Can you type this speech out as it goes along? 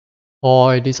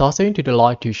Or it is also into the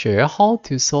light to share how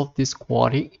to solve this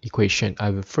quadratic equation.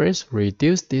 I will first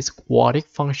reduce this quadratic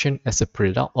function as a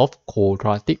product of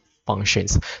quadratic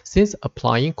functions, since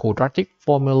applying quadratic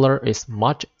formula is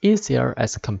much easier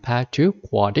as compared to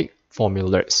quadratic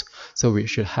formulas. So we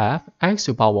should have x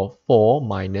to the power 4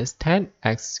 minus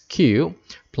 10x cubed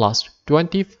plus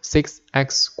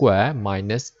 26x squared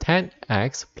minus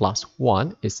 10x plus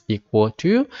 1 is equal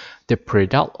to the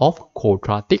product of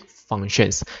quadratic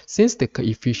functions. Since the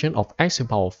coefficient of x to the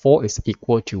power 4 is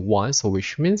equal to 1, so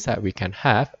which means that we can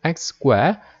have x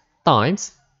squared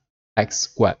times x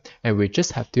squared, and we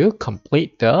just have to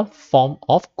complete the form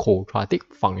of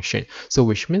quadratic function. So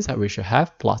which means that we should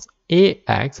have plus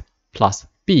ax plus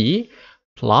b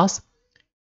plus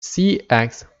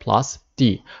cx plus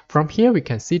d. From here, we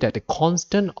can see that the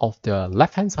constant of the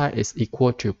left-hand side is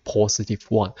equal to positive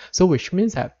 1. So which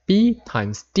means that b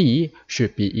times d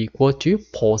should be equal to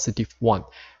positive 1.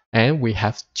 And we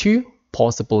have two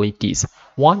possibilities.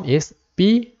 One is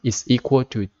b is equal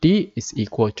to d is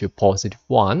equal to positive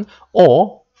 1,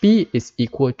 or b is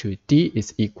equal to d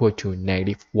is equal to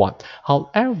negative 1.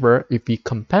 However, if we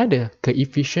compare the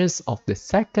coefficients of the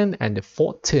second and the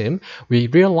fourth term, we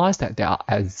realize that they are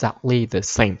exactly the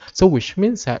same. So which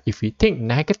means that if we take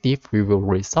negative, we will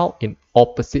result in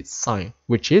opposite sign,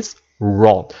 which is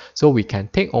wrong. So we can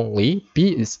take only b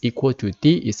is equal to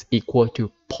d is equal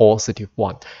to positive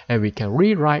 1. And we can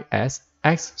rewrite as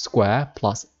x squared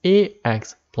plus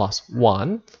ax plus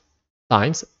 1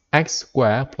 times x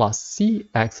squared plus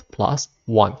cx plus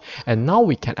 1. And now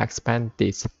we can expand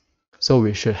this. So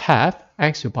we should have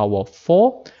x to the power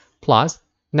 4 plus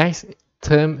next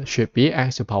term should be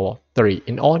x to the power 3.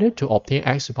 In order to obtain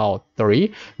x to the power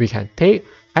 3, we can take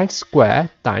x squared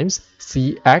times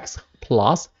cx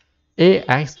plus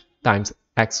ax times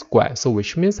x squared. So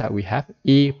which means that we have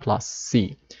a plus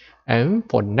c. And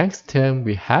for next term,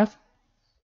 we have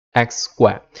x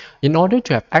squared. In order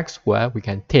to have x squared, we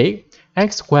can take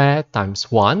x squared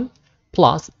times 1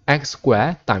 plus x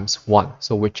squared times 1,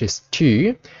 so which is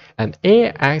 2, and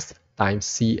ax times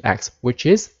cx, which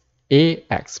is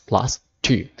ax plus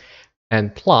 2,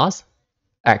 and plus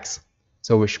x.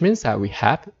 So which means that we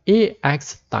have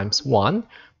ax times 1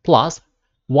 plus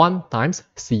 1 times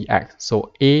cx,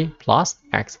 so a plus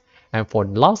x. And for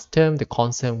the last term, the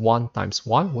constant 1 times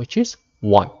 1, which is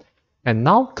 1. And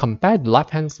now compare the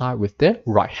left-hand side with the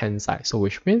right-hand side. So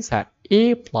which means that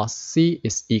a plus c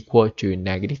is equal to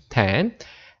negative 10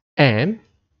 and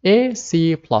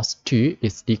ac plus 2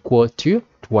 is equal to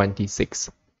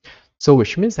 26. So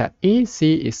which means that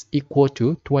ac is equal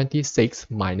to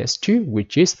 26 minus 2,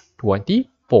 which is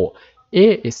 24.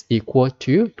 A is equal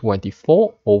to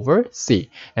 24 over c.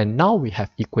 And now we have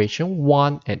equation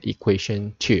 1 and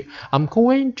equation 2. I'm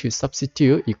going to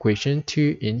substitute equation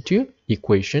 2 into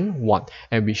equation 1.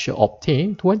 And we should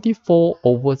obtain 24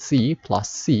 over c plus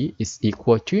c is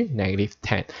equal to negative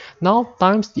 10. Now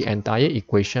times the entire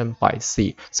equation by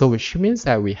c. So which means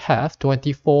that we have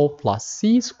 24 plus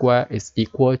c squared is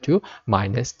equal to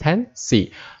minus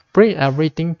 10c. Bring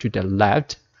everything to the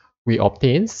left. We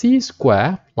obtain c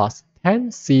squared plus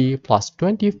 10c plus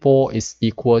 24 is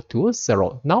equal to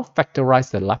 0. Now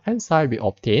factorize the left-hand side, we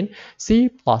obtain c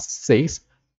plus 6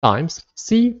 times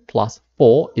c plus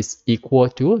 4 is equal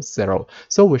to 0.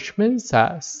 So which means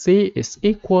that c is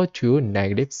equal to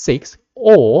negative 6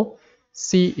 or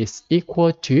c is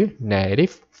equal to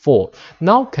negative 4.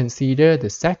 Now consider the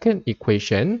second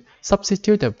equation.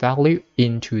 Substitute the value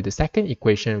into the second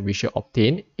equation. We should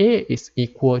obtain a is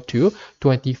equal to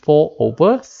 24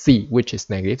 over c, which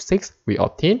is negative 6. We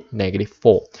obtain negative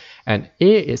 4. And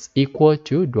a is equal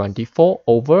to 24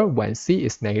 over when c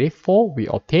is negative 4, we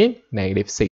obtain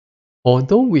negative 6.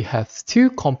 Although we have two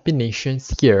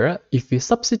combinations here, if we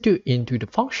substitute into the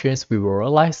functions, we will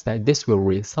realize that this will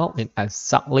result in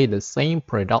exactly the same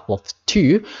product of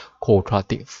two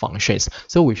quadratic functions.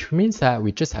 So which means that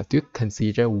we just have to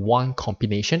consider one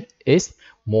combination is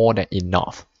more than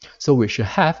enough. So we should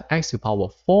have x to the power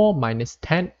 4 minus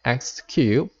 10x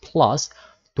cubed plus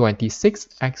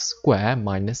 26x squared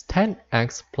minus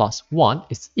 10x plus 1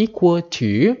 is equal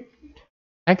to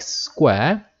x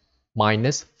squared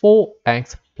minus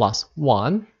 4x plus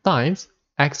 1 times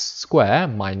x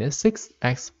squared minus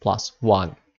 6x plus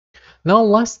 1. Now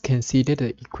let's consider the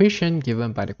equation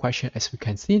given by the question. As we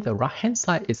can see, the right hand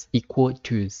side is equal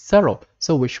to 0.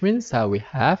 So which means that we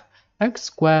have x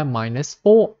squared minus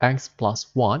 4x plus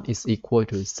 1 is equal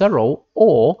to 0,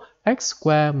 or x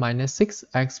squared minus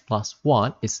 6x plus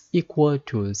 1 is equal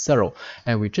to 0.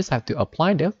 And we just have to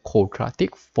apply the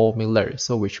quadratic formula.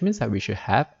 So which means that we should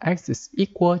have x is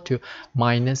equal to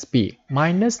minus b.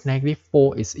 Minus negative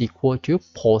 4 is equal to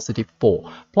positive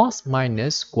 4. Plus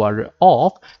minus square root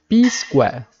of b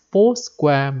squared. 4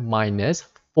 squared minus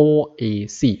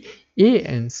 4ac. A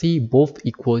and c both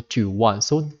equal to 1.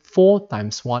 So 4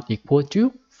 times 1 equal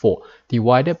to 4,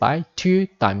 divided by 2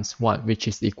 times 1, which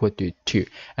is equal to 2.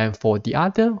 And for the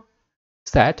other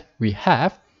set, we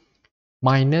have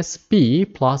minus b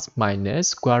plus minus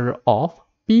square root of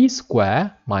b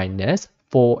squared minus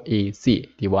 4ac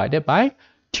divided by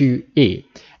 2a.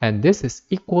 And this is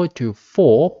equal to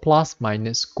 4 plus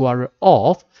minus square root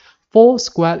of 4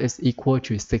 squared is equal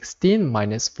to 16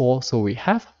 minus 4. So we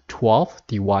have 12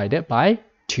 divided by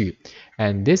 2.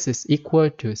 And this is equal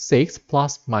to 6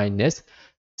 plus minus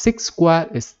 6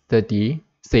 squared is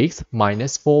 36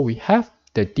 minus 4. We have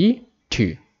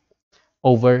 32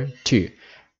 over 2.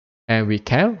 And we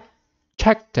can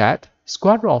check that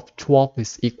square root of 12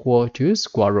 is equal to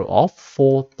square root of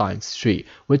 4 times 3,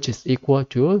 which is equal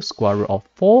to square root of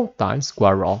 4 times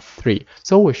square root of 3.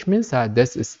 So which means that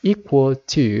this is equal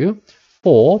to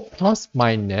 4 plus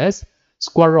minus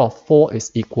square root of 4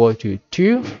 is equal to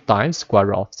 2 times square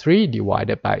root of 3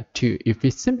 divided by 2. If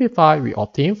we simplify, we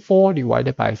obtain 4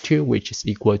 divided by 2, which is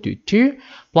equal to 2,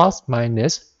 plus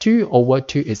minus 2 over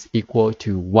 2 is equal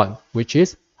to 1, which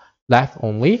is left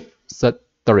only set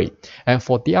 3. And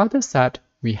for the other set,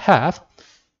 we have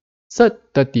set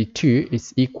 32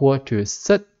 is equal to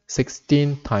set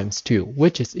 16 times 2,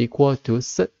 which is equal to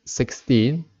set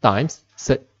 16 times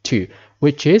set 2,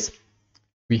 which is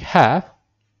we have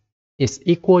is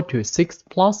equal to 6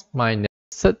 plus minus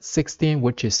set 16,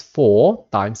 which is 4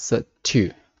 times set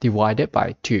 2 divided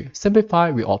by 2. Simplify,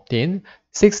 we obtain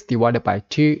 6 divided by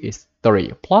 2 is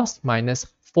 3, plus minus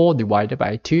 4 divided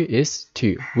by 2 is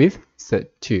 2 with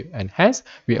set 2. And hence,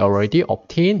 we already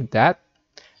obtained that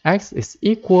x is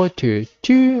equal to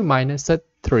 2 minus set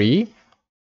 3,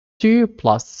 2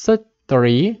 plus set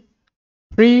 3,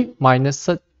 3 minus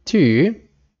set 2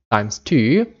 times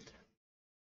 2,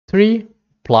 3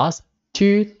 plus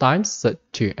 2 times set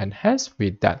 2, and hence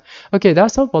with that. Okay,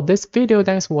 that's all for this video.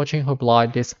 Thanks for watching. Hope you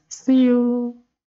like this. See you.